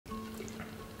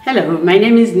Hello, my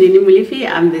name is Nini Mulifi.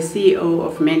 I'm the CEO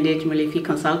of Mandate Mulifi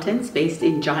Consultants based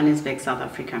in Johannesburg, South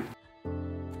Africa.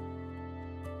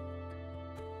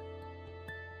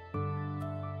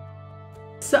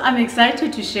 So I'm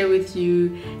excited to share with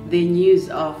you the news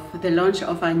of the launch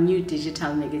of our new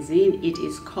digital magazine. It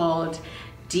is called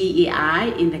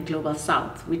DEI in the Global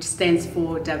South, which stands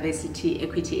for Diversity,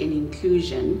 Equity and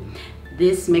Inclusion.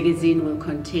 This magazine will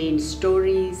contain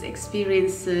stories,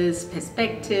 experiences,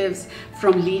 perspectives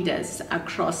from leaders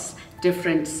across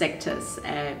different sectors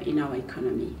in our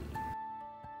economy.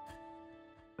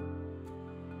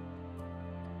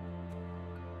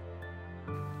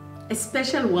 A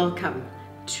special welcome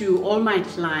to all my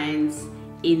clients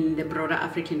in the broader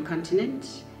African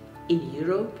continent, in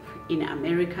Europe, in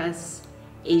Americas,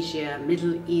 Asia,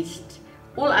 Middle East,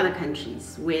 all other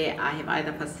countries where I have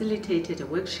either facilitated a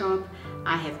workshop,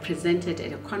 I have presented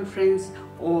at a conference,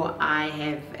 or I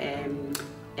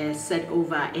have set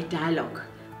over a dialogue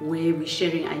where we're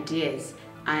sharing ideas.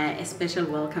 A special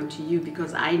welcome to you,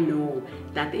 because I know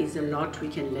that there is a lot we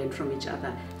can learn from each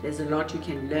other. There's a lot you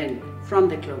can learn from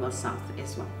the Global South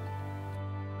as well.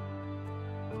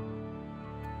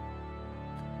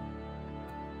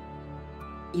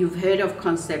 You've heard of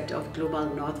concept of Global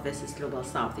North versus Global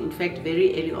South. In fact,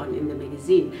 very early on in the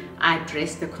magazine, I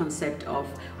addressed the concept of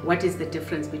what is the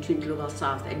difference between Global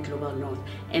South and Global North.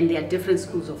 And there are different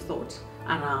schools of thought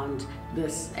around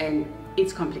this, and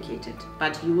it's complicated.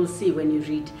 But you will see when you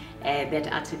read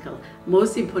that article.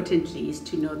 Most importantly is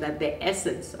to know that the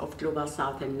essence of Global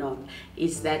South and North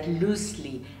is that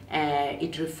loosely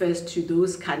it refers to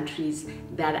those countries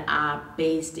that are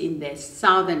based in the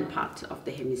southern part of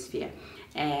the hemisphere.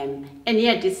 And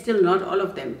yet it's still not all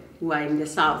of them who are in the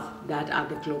south that are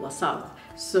the Global South.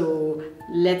 So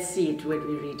let's see it when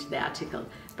we read the article.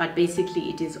 But basically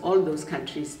it is all those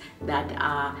countries that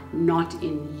are not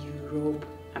in Europe,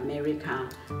 America,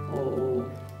 or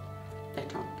the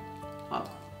top of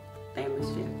the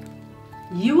hemisphere.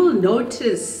 You will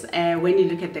notice when you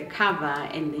look at the cover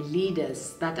and the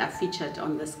leaders that are featured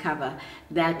on this cover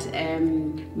that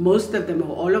most of them,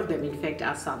 or all of them in fact,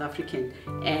 are South African,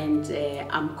 and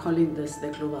I'm calling this the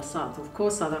Global South. Of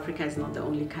course, South Africa is not the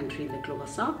only country in the Global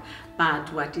South,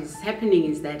 but what is happening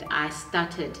is that I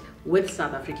started with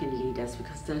South African leaders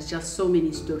because there's just so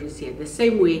many stories here, the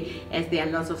same way as there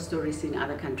are lots of stories in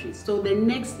other countries. So the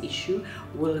next issue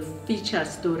will feature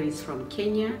stories from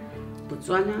Kenya,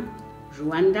 Botswana,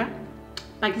 Rwanda,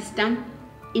 Pakistan,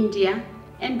 India,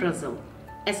 and Brazil.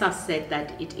 As I've said,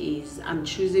 that I'm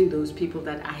choosing those people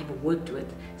that I have worked with,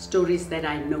 stories that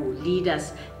I know,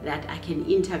 leaders that I can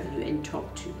interview and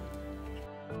talk to.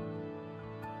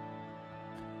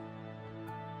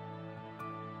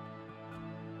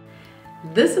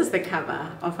 This is the cover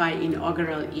of our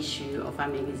inaugural issue of our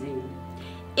magazine.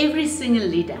 Every single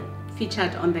leader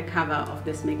featured on the cover of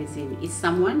this magazine is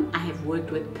someone I have worked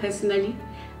with personally.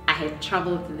 I have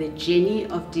traveled the journey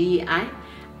of DEI.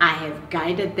 I have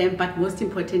guided them, but most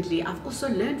importantly, I've also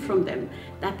learned from them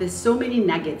that there's so many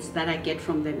nuggets that I get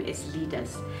from them as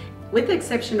leaders. With the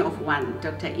exception of one,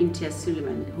 Dr. Imtiaz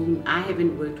Suleiman, whom I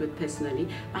haven't worked with personally,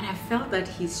 but I felt that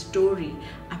his story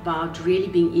about really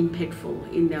being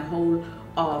impactful in the whole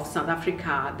of South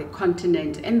Africa, the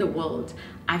continent and the world,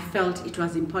 I felt it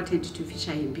was important to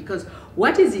feature him, because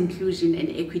what is inclusion and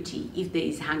equity if there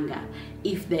is hunger,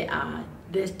 if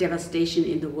there's devastation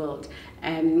in the world?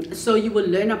 So you will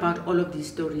learn about all of these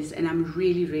stories, and I'm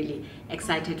really, really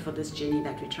excited for this journey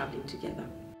that we're traveling together.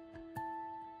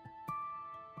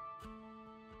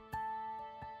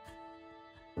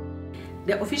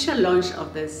 The official launch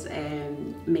of this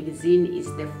magazine is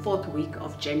the 4th week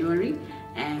of January,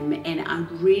 and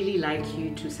I'd really like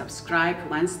you to subscribe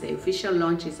once the official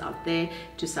launch is out there,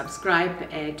 to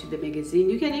subscribe to the magazine.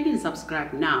 You can even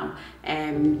subscribe now,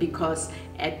 because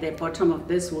at the bottom of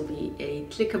this will be a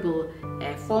clickable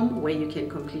form where you can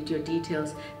complete your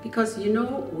details, because you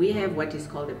know we have what is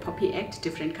called the POPI Act.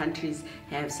 Different countries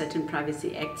have certain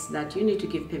privacy acts that you need to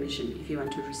give permission if you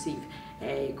want to receive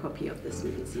a copy of this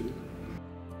magazine.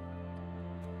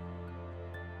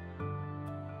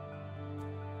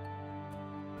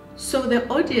 So the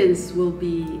audience will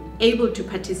be able to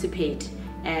participate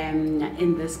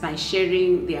in this by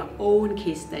sharing their own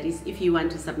case studies. If you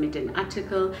want to submit an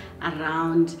article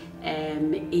around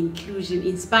inclusion,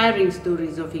 inspiring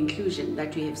stories of inclusion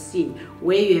that you have seen,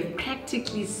 where you have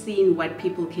practically seen what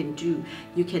people can do,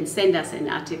 you can send us an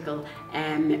article,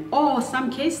 or some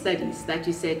case studies that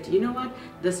you said, you know what,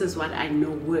 this is what I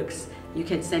know works. You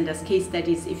can send us case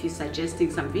studies. If you're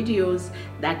suggesting some videos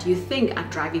that you think are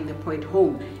driving the point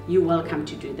home, you're welcome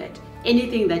to do that.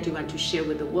 anything that you want to share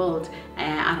with the world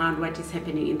around what is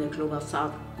happening in the Global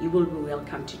South, you will be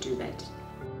welcome to do that.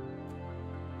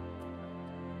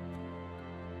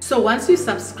 So once you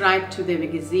subscribe to the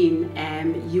magazine,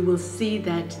 you will see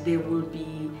that there will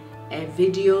be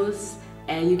videos.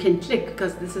 You can click,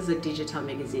 because this is a digital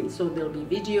magazine, so there'll be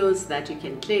videos that you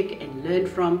can click and learn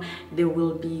from. There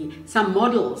will be some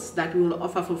models that we will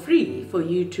offer for free for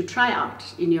you to try out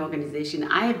in your organization.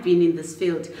 I have been in this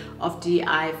field of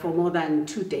DEI for more than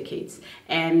 2 decades,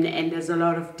 and there's a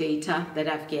lot of data that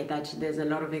I've gathered. There's a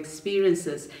lot of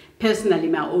experiences, personally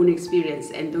my own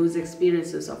experience and those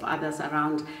experiences of others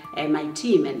around my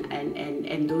team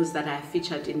and those that I have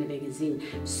featured in the magazine.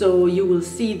 So you will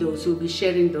see those, we'll be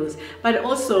sharing those, but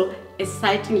also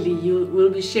excitingly you will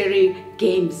be sharing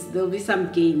games. There'll be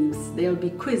some games, there'll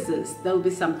be quizzes, there'll be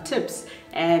some tips,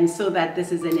 and so that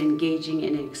this is an engaging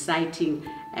and exciting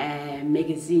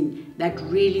magazine that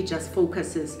really just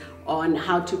focuses on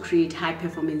how to create high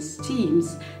performance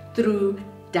teams through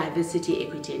diversity,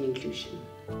 equity and inclusion.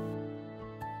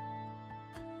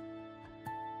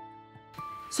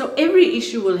 So every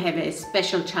issue will have a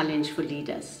special challenge for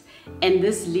leaders, and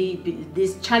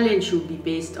this challenge will be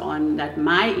based on that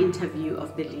my interview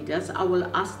of the leaders. I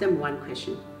will ask them one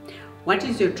question: what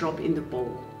is your drop in the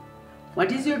bowl?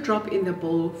 What is your drop in the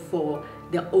bowl for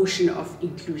the ocean of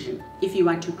inclusion? If you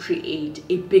want to create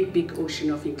a big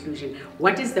ocean of inclusion,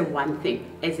 what is the one thing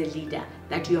as a leader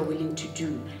that you are willing to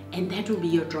do? And that will be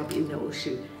your drop in the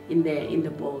ocean, in the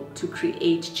bowl, to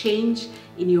create change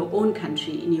in your own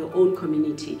country, in your own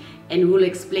community, and we'll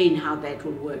explain how that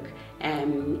will work.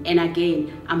 And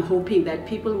again, I'm hoping that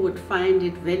people would find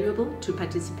it valuable to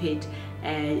participate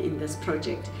in this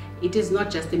project. It is not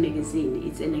just a magazine,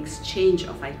 it's an exchange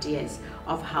of ideas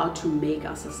of how to make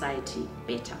our society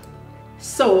better.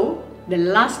 So the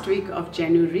last week of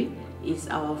January is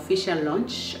our official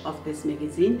launch of this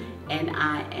magazine, and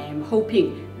I am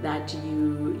hoping that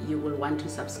you will want to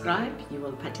subscribe, you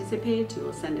will participate, you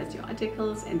will send us your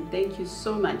articles, and thank you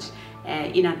so much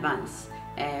in advance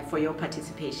for your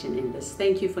participation in this.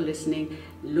 Thank you for listening.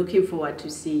 Looking forward to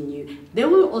seeing you. There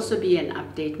will also be an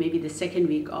update maybe the second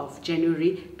week of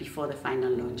January before the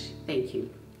final launch. Thank you.